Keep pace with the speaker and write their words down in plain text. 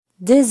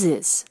This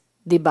is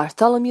the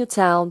Bartholomew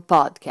Town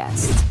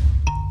Podcast.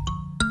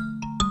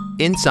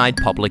 Inside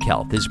Public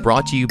Health is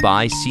brought to you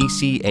by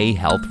CCA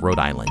Health Rhode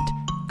Island.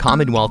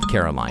 Commonwealth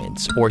Care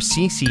Alliance, or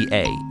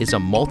CCA, is a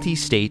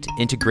multi-state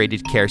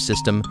integrated care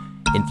system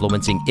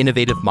influencing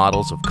innovative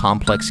models of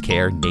complex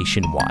care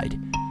nationwide.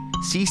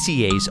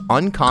 CCA's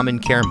Uncommon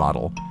Care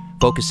model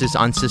focuses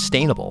on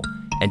sustainable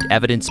and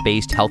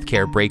evidence-based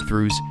healthcare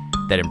breakthroughs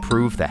that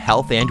improve the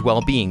health and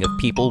well-being of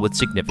people with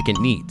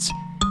significant needs,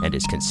 and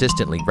is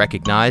consistently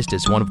recognized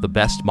as one of the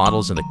best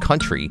models in the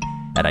country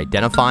at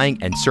identifying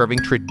and serving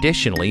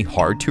traditionally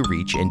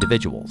hard-to-reach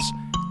individuals.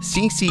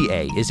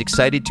 CCA is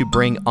excited to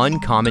bring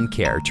Uncommon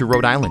Care to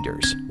Rhode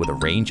Islanders with a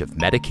range of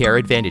Medicare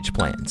Advantage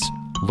plans.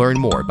 Learn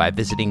more by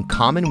visiting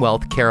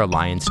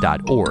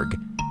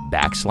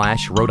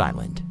commonwealthcarealliance.org/Rhode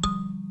Island.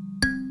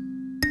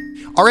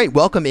 All right,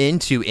 welcome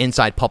into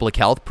Inside Public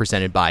Health,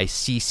 presented by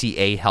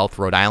CCA Health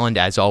Rhode Island.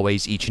 As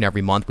always, each and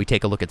every month, we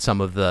take a look at some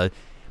of the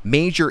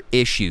major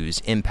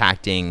issues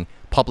impacting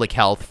public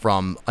health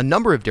from a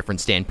number of different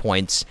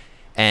standpoints,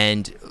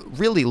 and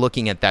really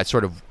looking at that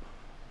sort of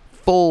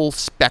full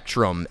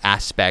spectrum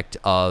aspect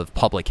of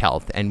public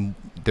health. And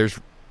there's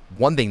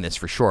one thing that's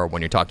for sure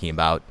when you're talking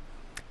about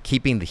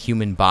keeping the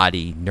human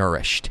body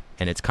nourished,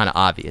 and it's kind of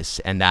obvious,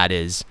 and that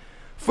is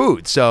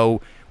food. So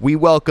we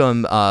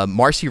welcome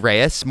Marcy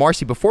Reyes.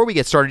 Marcy, before we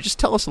get started, just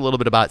tell us a little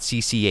bit about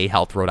CCA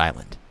Health Rhode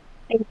Island.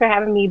 Thanks for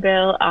having me,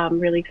 Bill. I'm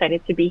really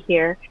excited to be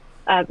here.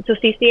 So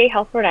CCA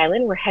Health Rhode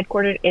Island, we're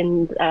headquartered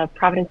in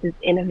Providence's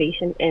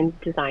Innovation and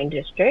Design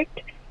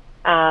District.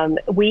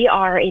 We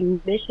are a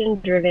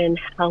mission-driven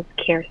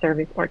healthcare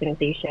service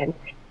organization,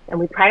 and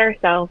we pride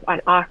ourselves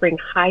on offering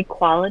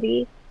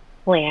high-quality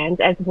plans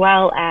as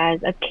well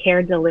as a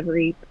care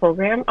delivery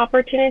program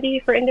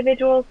opportunity for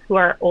individuals who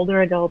are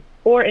older adults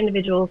or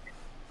individuals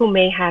who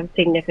may have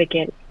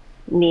significant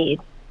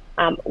needs.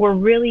 We're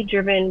really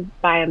driven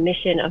by a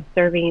mission of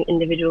serving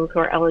individuals who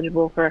are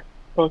eligible for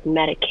both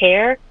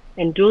Medicare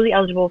and dually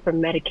eligible for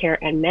Medicare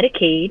and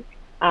Medicaid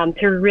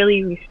to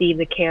really receive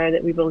the care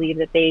that we believe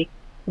that they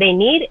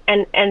need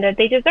and that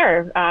they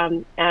deserve,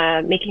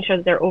 making sure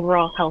that their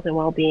overall health and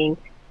well-being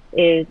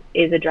is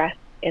addressed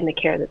in the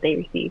care that they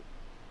receive.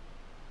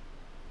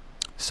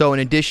 So in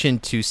addition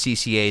to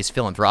CCA's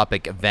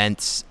philanthropic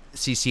events,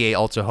 CCA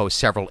also hosts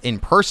several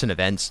in-person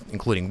events,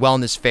 including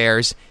wellness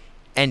fairs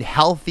and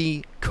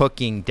healthy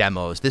cooking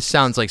demos. This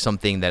sounds like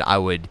something that I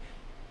would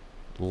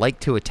like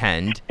to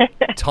attend.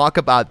 Talk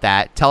about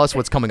that. Tell us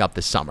what's coming up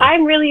this summer.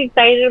 I'm really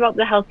excited about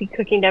the healthy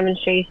cooking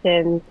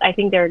demonstrations. I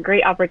think they're a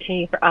great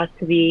opportunity for us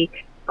to be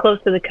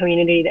close to the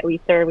community that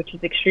we serve, which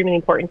is extremely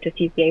important to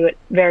CCA, but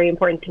very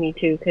important to me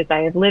too, because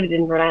I have lived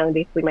in Rhode Island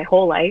basically my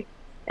whole life,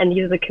 and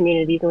these are the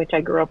communities in which I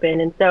grew up in.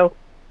 And so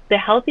the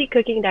healthy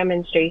cooking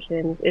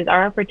demonstrations is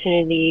our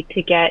opportunity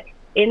to get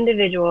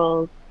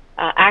individuals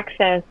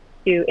access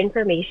to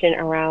information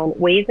around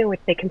ways in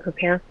which they can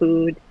prepare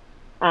food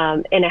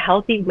in a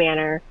healthy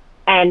manner.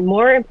 And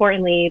more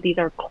importantly, these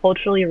are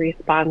culturally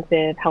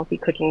responsive, healthy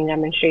cooking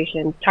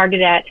demonstrations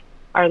targeted at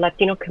our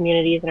Latino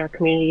communities and our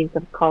communities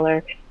of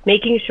color,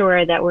 making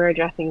sure that we're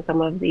addressing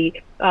some of the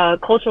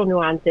cultural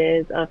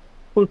nuances of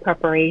food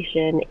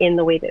preparation in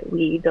the way that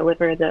we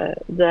deliver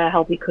the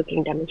healthy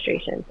cooking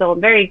demonstration. So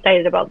I'm very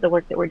excited about the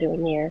work that we're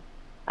doing here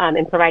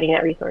in providing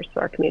that resource to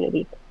our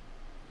community.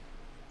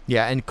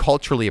 Yeah, and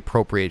culturally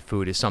appropriate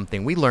food is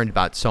something we learned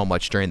about so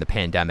much during the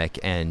pandemic.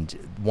 And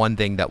one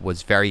thing that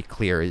was very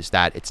clear is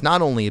that it's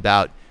not only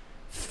about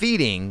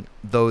feeding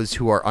those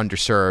who are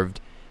underserved,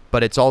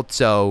 but it's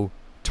also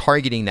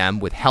targeting them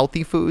with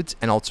healthy foods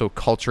and also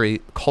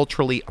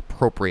culturally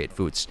appropriate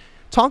foods.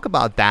 Talk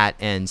about that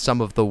and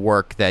some of the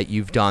work that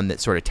you've done that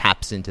sort of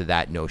taps into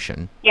that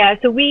notion. Yeah,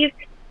 so we've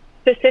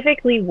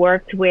specifically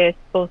worked with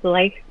both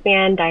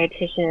lifespan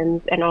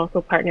dietitians and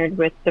also partnered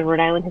with the Rhode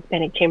Island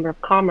Hispanic Chamber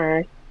of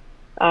Commerce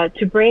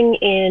to bring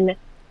in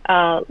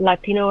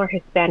Latino or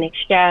Hispanic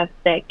chefs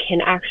that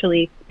can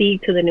actually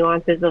speak to the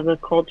nuances of the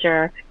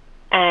culture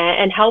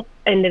and help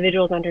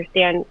individuals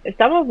understand,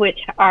 some of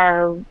which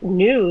are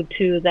new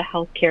to the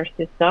healthcare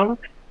system,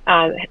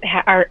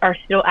 are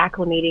still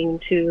acclimating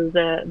to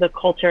the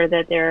culture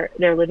that they're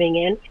living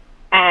in.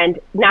 And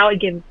now it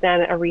gives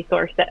them a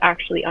resource that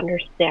actually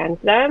understands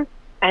them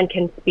and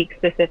can speak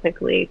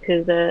specifically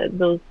to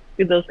those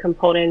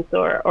components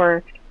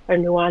or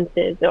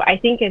nuances. So I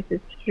think it's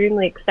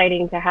extremely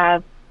exciting to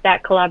have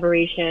that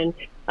collaboration,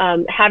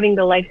 having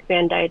the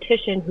lifespan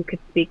dietitian who could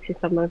speak to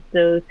some of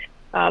those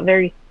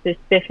very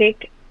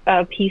specific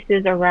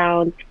pieces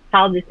around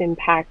how this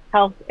impacts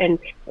health and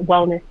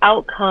wellness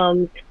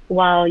outcomes,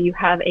 while you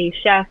have a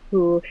chef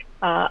who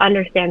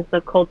understands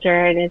the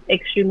culture and is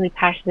extremely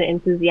passionate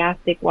and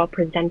enthusiastic while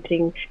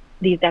presenting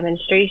these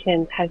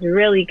demonstrations, has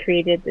really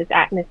created this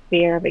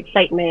atmosphere of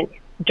excitement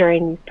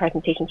during these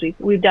presentations.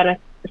 We've done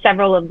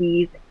several of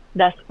these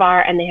thus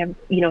far, and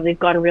they've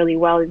gone really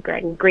well. We've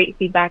gotten great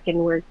feedback, and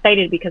we're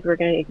excited because we're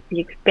going to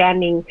be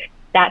expanding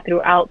that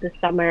throughout the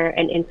summer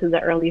and into the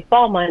early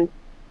fall months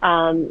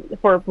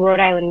for Rhode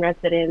Island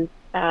residents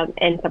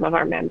and some of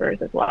our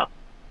members as well.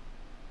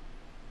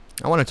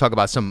 I want to talk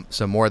about some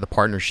more of the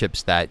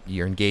partnerships that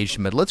you're engaged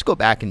in, but let's go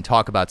back and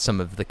talk about some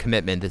of the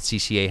commitment that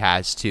CCA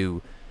has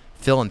to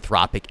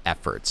philanthropic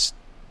efforts.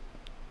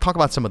 Talk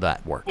about some of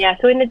that work. Yeah,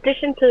 so in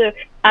addition to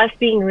us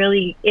being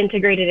really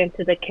integrated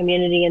into the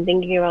community and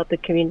thinking about the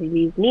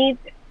community's needs,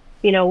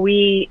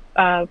 we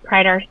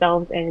pride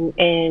ourselves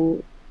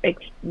in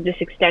this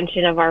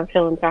extension of our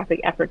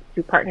philanthropic efforts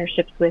through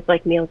partnerships with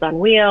like Meals on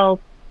Wheels.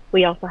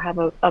 We also have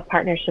a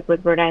partnership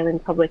with Rhode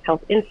Island Public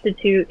Health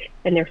Institute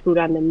and their Food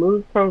on the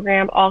Move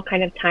program, all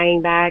kind of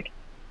tying back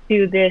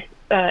to this,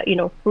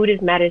 food is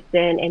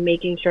medicine and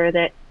making sure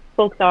that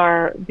folks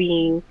are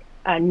being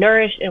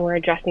nourished and we're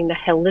addressing the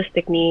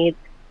holistic needs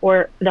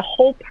or the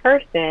whole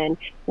person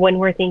when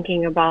we're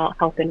thinking about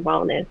health and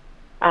wellness.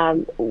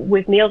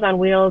 With Meals on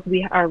Wheels,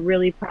 we are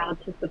really proud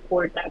to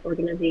support that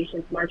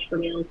organization's March for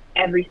Meals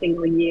every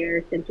single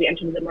year since we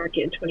entered the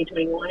market in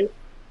 2021.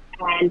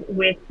 And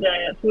with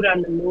the Food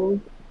on the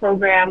Move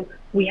program,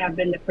 we have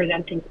been the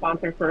presenting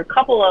sponsor for a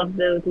couple of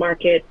those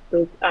markets,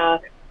 those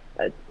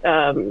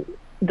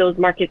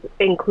markets,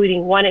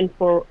 including one in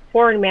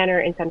Foreign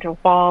Manor in Central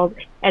Falls,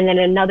 and then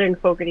another in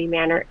Fogarty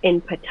Manor in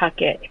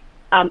Pawtucket.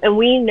 And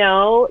we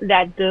know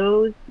that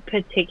those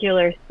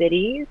particular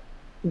cities,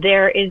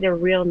 there is a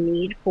real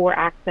need for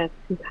access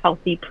to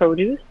healthy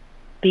produce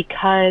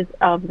because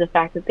of the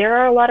fact that there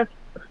are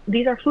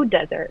these are food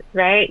deserts,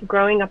 right?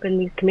 Growing up in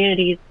these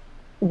communities,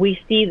 we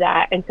see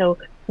that. And so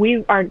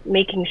we are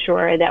making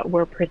sure that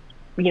we're,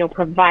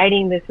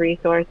 providing this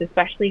resource,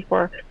 especially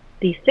for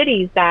these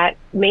cities that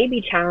may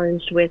be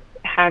challenged with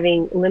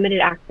having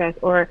limited access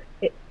or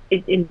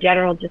in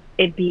general, just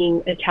it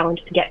being a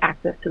challenge to get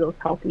access to those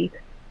healthy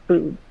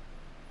foods.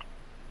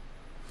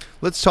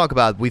 Let's talk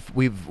about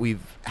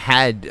we've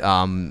had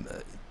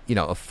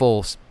a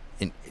full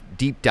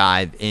deep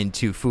dive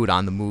into Food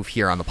on the Move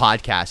here on the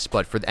podcast,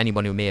 but for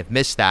anyone who may have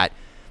missed that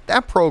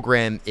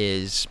program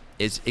is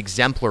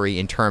exemplary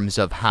in terms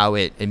of how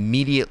it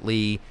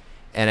immediately,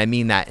 and I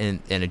mean that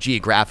in a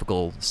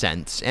geographical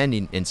sense and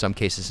in some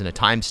cases from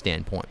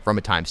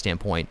a time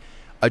standpoint,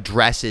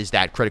 addresses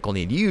that critical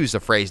need. You use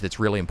a phrase that's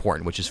really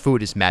important, which is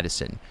food is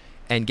medicine,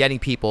 and getting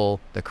people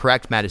the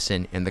correct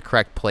medicine in the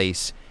correct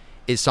place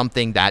is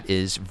something that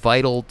is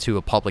vital to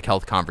a public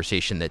health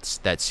conversation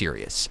that's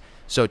serious.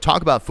 So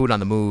talk about Food on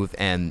the Move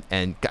and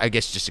I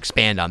guess just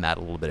expand on that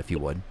a little bit if you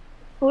would.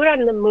 Food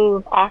on the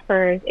Move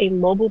offers a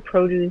mobile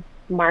produce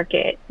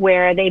market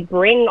where they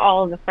bring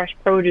all of the fresh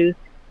produce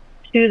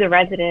to the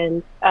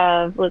residents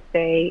of, let's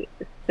say,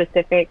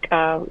 specific,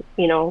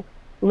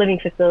 living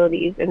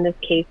facilities. In this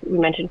case, we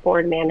mentioned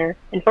Foreign Manor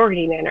and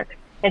Fogarty Manor.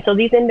 And so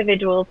these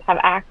individuals have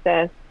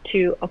access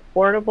to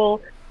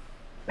affordable,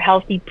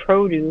 healthy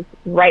produce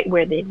right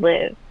where they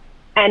live.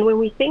 And when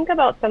we think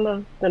about some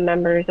of the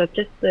members of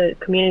just the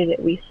community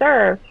that we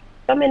serve,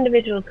 some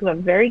individuals who have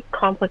very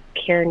complex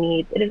care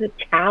needs, it is a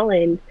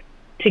challenge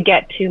to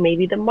get to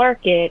maybe the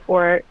market,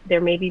 or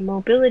there may be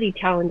mobility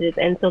challenges.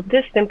 And so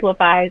this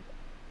simplifies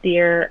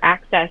their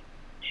access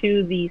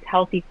to these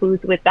healthy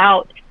foods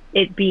without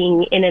it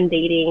being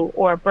inundating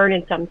or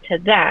burdensome to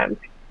them,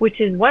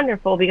 which is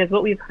wonderful because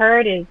what we've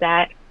heard is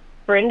that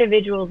for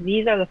individuals,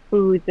 these are the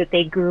foods that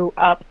they grew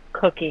up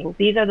cooking.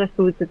 These are the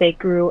foods that they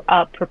grew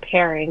up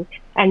preparing,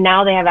 and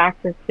now they have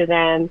access to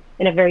them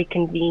in a very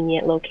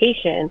convenient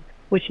location,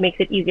 which makes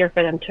it easier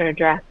for them to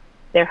address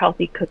their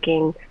healthy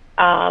cooking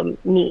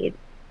needs.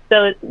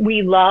 So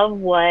we love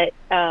what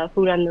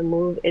Food on the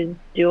Move is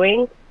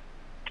doing,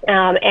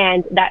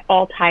 and that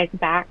all ties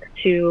back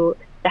to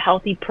the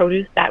healthy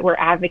produce that we're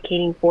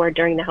advocating for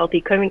during the healthy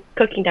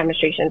cooking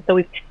demonstration. So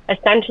we've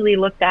essentially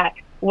looked at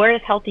where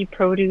is healthy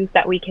produce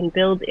that we can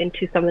build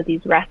into some of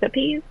these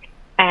recipes,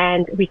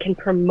 and we can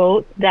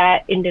promote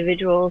that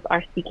individuals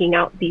are seeking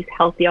out these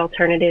healthy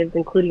alternatives,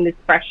 including this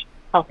fresh,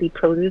 healthy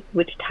produce,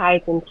 which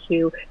ties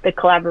into the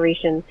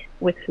collaboration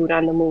with Food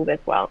on the Move as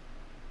well.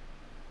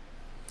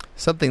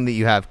 Something that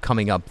you have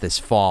coming up this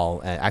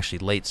fall, actually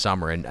late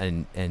summer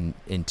and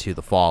into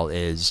the fall,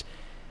 is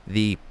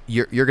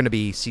you're going to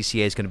be,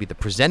 CCA is going to be the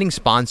presenting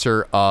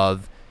sponsor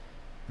of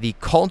the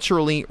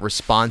Culturally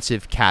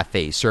Responsive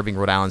Cafe, serving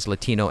Rhode Island's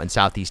Latino and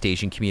Southeast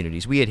Asian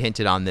communities. We had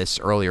hinted on this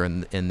earlier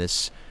in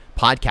this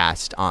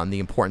podcast on the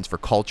importance for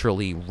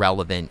culturally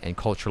relevant and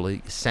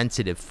culturally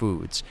sensitive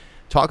foods.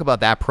 Talk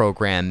about that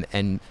program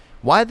and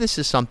why this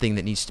is something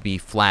that needs to be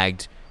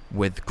flagged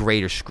with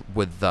greater,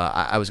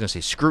 I was going to say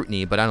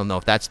scrutiny, but I don't know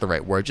if that's the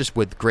right word, just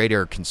with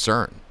greater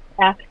concern.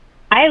 Yeah.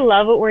 I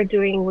love what we're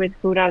doing with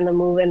Food on the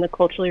Move and the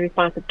Culturally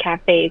Responsive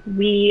Cafes.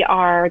 We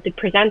are the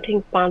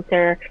presenting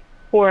sponsor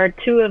for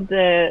two of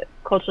the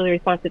Culturally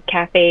Responsive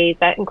Cafes.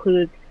 That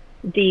includes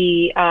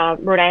the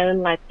Rhode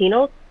Island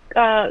Latino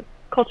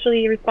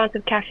Culturally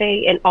Responsive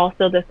Cafe and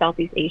also the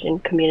Southeast Asian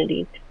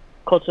Communities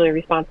Culturally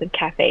Responsive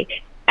Cafe.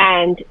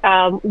 And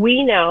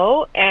we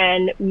know,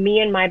 and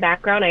me and my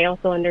background, I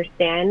also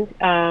understand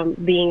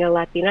being a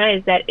Latina,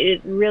 is that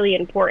it's really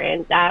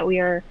important that we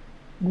are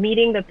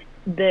meeting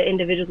the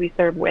individuals we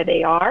serve where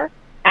they are,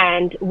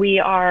 and we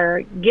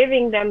are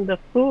giving them the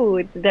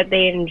foods that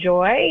they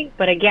enjoy.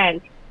 But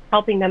again,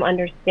 helping them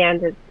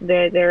understand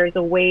that there is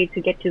a way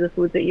to get to the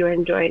foods that you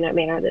enjoy in a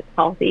manner that's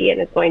healthy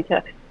and it's going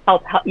to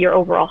help your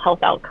overall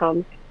health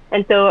outcomes.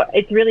 And so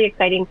it's really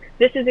exciting.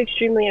 This is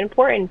extremely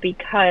important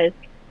because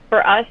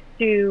for us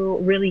to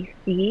really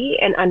see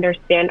and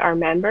understand our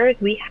members,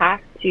 we have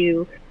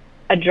to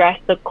address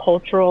the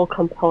cultural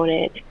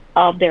component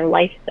of their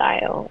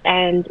lifestyle.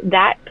 And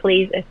that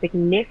plays a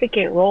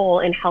significant role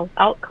in health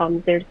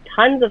outcomes. There's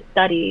tons of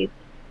studies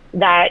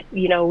that,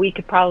 we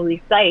could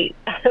probably cite,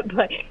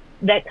 but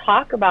that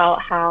talk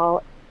about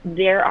how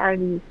there are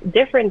these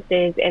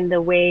differences in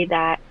the way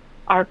that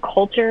our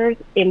cultures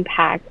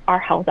impact our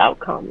health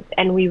outcomes.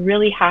 And we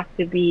really have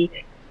to be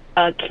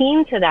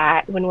keen to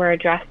that when we're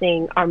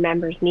addressing our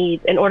members'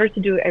 needs in order to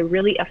do a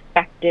really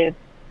effective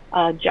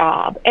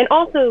job. And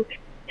also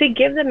to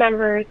give the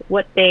members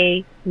what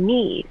they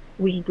need.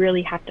 We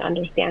really have to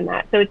understand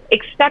that. So it's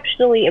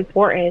exceptionally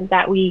important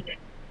that we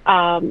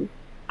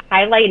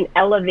highlight and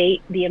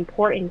elevate the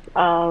importance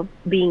of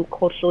being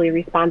culturally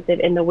responsive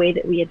in the way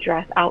that we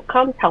address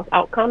outcomes, health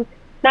outcomes,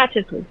 not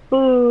just with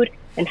food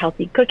and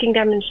healthy cooking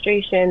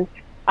demonstrations,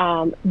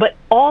 but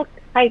all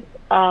types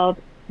of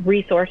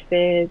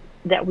resources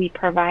that we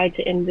provide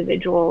to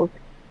individuals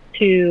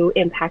to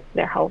impact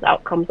their health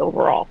outcomes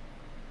overall.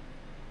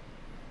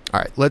 All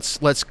right,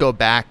 let's go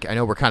back. I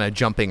know we're kind of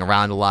jumping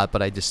around a lot,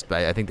 but I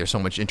think there's so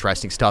much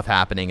interesting stuff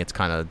happening. It's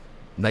kind of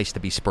nice to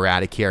be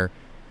sporadic here.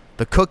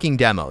 The cooking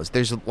demos,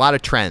 there's a lot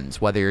of trends,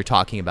 whether you're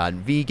talking about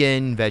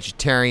vegan,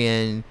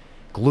 vegetarian,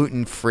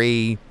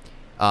 gluten-free,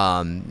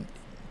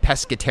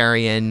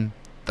 pescatarian,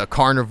 the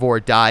carnivore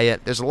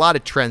diet. There's a lot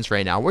of trends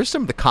right now. What are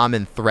some of the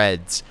common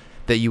threads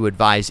that you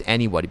advise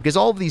anybody? Because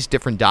all of these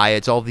different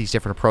diets, all of these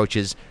different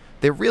approaches,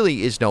 there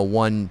really is no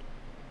one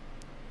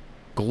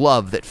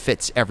glove that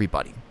fits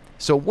everybody.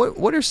 So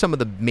what are some of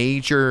the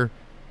major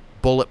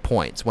bullet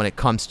points when it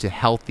comes to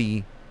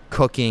healthy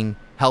cooking,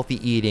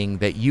 healthy eating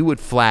that you would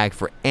flag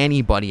for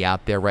anybody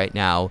out there right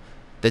now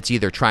that's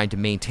either trying to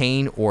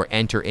maintain or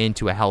enter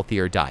into a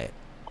healthier diet?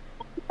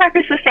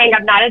 Preface with saying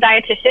I'm not a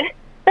dietitian,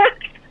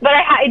 but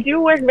I do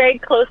work very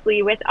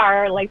closely with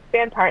our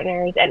lifespan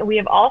partners, and we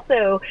have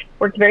also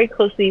worked very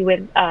closely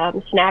with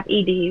SNAP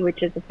ED,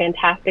 which is a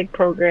fantastic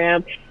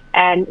program.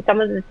 And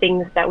some of the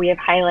things that we have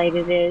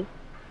highlighted is,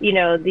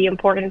 the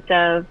importance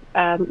of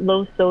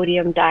low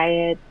sodium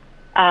diets,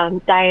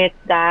 diets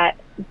that,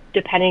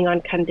 depending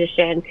on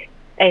condition,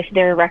 if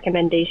there are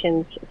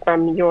recommendations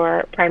from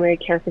your primary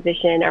care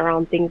physician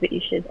around things that you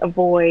should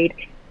avoid.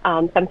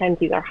 Sometimes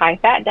these are high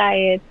fat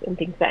diets and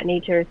things of that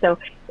nature. So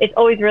it's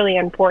always really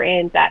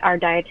important that our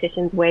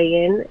dietitians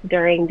weigh in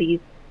during these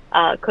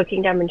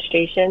cooking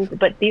demonstrations.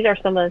 But these are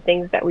some of the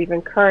things that we've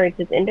encouraged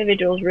as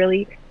individuals,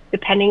 really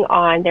depending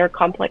on their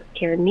complex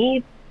care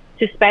needs,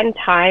 to spend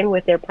time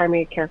with their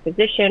primary care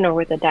physician or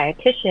with a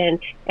dietitian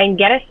and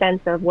get a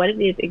sense of what it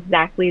is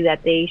exactly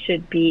that they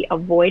should be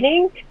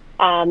avoiding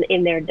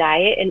in their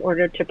diet in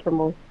order to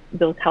promote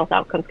those health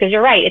outcomes. Because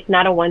you're right, it's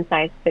not a one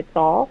size fits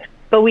all,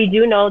 but we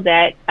do know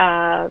that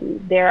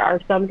there are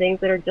some things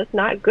that are just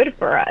not good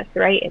for us,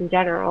 right, in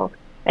general.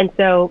 And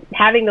so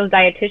having those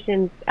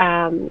dietitians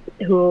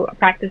who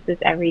practice this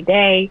every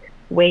day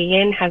weigh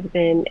in has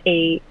been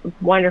a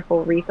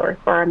wonderful resource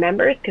for our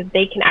members, because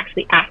they can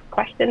actually ask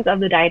questions of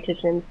the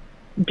dietitians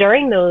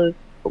during those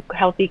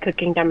healthy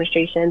cooking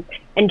demonstrations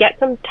and get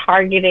some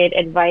targeted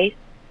advice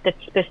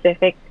that's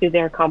specific to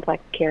their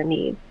complex care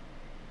needs.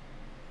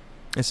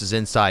 This is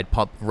Inside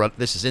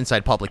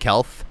Public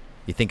Health.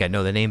 You think I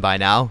know the name by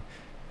now.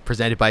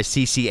 Presented by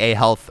CCA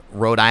Health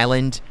Rhode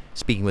Island.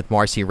 Speaking with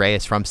Marcy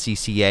Reyes from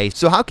CCA.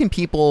 So how can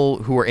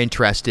people who are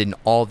interested in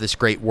all this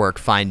great work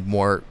find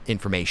more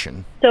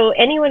information? So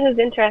anyone who's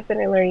interested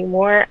in learning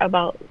more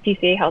about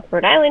CCA Health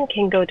Rhode Island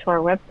can go to our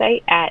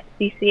website at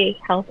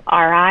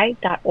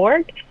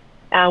ccahealthri.org.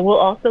 We'll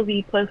also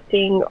be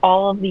posting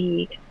all of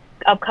the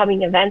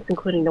upcoming events,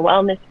 including the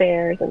wellness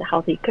fairs and the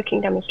healthy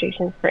cooking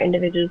demonstrations for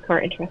individuals who are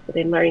interested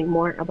in learning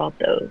more about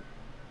those.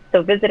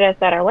 So visit us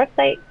at our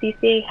website,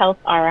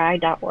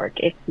 ccahealthri.org,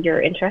 if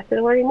you're interested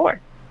in learning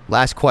more.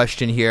 Last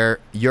question here.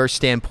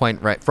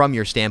 From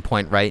your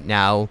standpoint right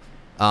now,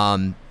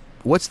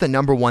 what's the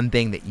number one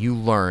thing that you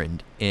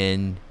learned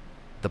in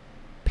the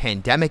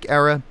pandemic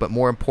era, but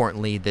more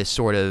importantly, this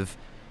sort of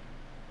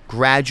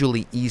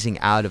gradually easing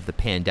out of the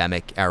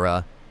pandemic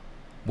era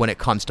when it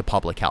comes to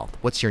public health?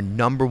 What's your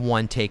number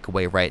one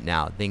takeaway right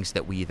now? Things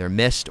that we either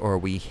missed or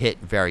we hit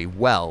very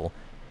well.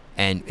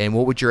 And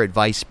what would your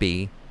advice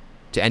be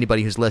to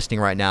anybody who's listening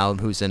right now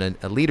who's in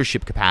a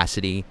leadership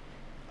capacity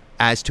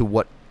as to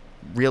what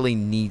really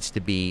needs to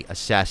be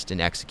assessed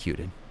and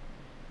executed?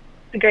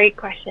 Great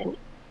question.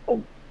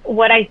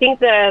 What I think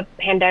the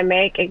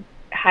pandemic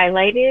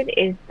highlighted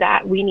is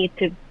that we need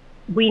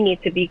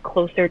to be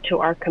closer to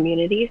our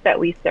communities that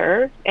we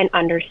serve and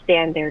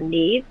understand their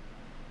needs,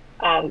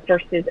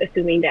 versus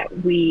assuming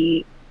that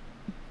we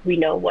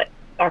know what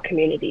our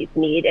communities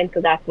need. And so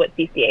that's what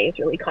CCA is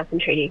really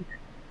concentrating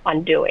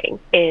on doing,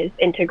 is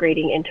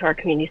integrating into our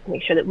communities to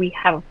make sure that we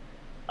have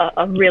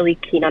a really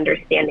keen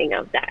understanding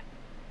of that.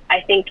 I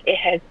think it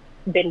has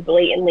been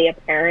blatantly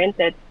apparent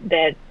that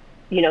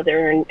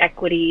there are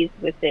inequities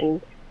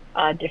within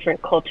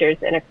different cultures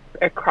and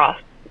across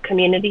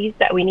communities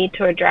that we need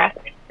to address.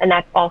 And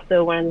that's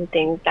also one of the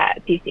things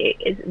that CCA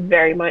is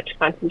very much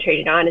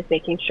concentrated on, is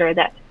making sure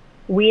that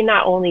we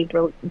not only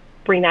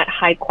bring that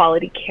high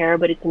quality care,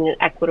 but it's in an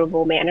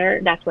equitable manner.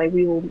 That's why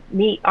we will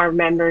meet our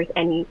members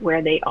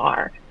anywhere they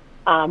are,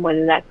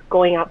 whether that's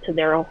going out to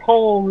their own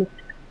homes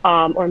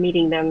or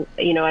meeting them,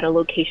 at a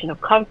location of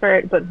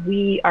comfort. But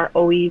we are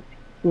always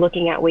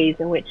looking at ways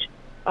in which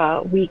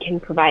we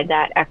can provide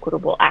that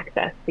equitable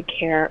access to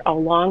care,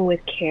 along with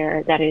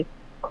care that is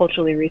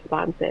culturally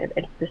responsive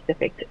and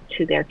specific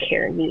to their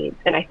care needs.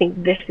 And I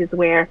think this is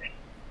where,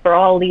 for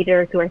all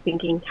leaders who are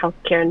thinking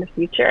healthcare in the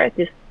future,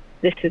 this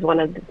is one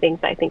of the things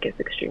I think is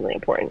extremely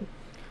important.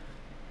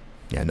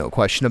 Yeah, no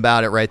question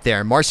about it right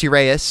there. Marcy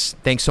Reyes,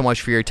 thanks so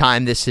much for your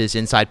time. This is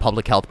Inside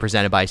Public Health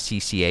presented by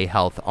CCA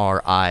Health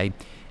RI.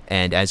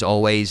 And as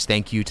always,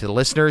 thank you to the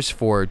listeners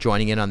for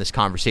joining in on this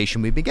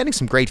conversation. We've been getting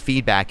some great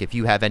feedback. If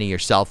you have any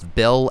yourself,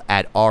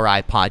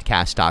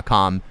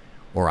 bill@ripodcast.com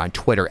or on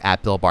Twitter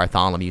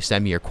 @BillBartholomew.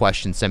 Send me your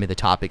questions. Send me the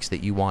topics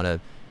that you want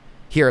to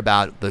hear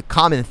about. The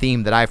common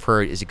theme that I've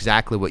heard is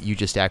exactly what you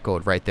just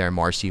echoed right there,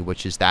 Marcy,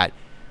 which is that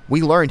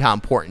we learned how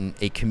important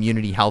a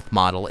community health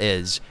model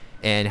is.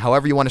 And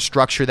however you want to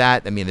structure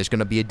that, I mean, there's going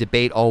to be a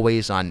debate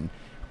always on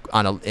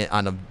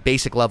a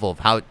basic level of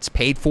how it's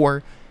paid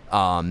for.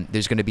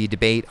 There's going to be a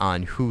debate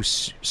on who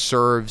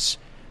serves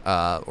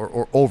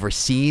or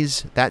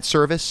oversees that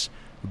service.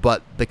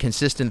 But the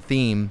consistent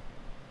theme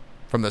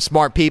from the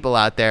smart people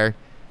out there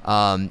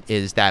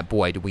is that,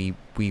 boy, do we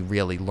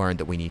really learned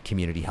that we need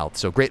community health.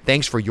 So great.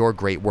 Thanks for your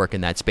great work in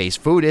that space.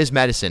 Food is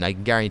medicine. I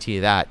can guarantee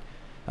you that.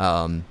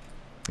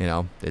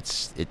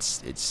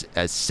 It's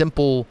a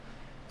simple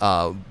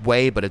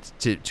way, but it's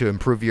to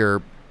improve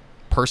your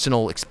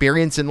personal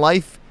experience in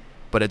life.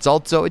 But it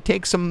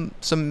takes some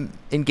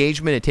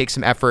engagement, it takes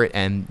some effort,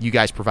 and you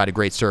guys provide a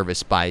great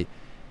service by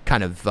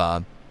kind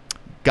of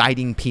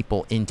guiding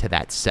people into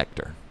that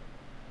sector.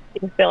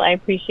 Phil, I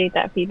appreciate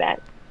that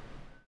feedback.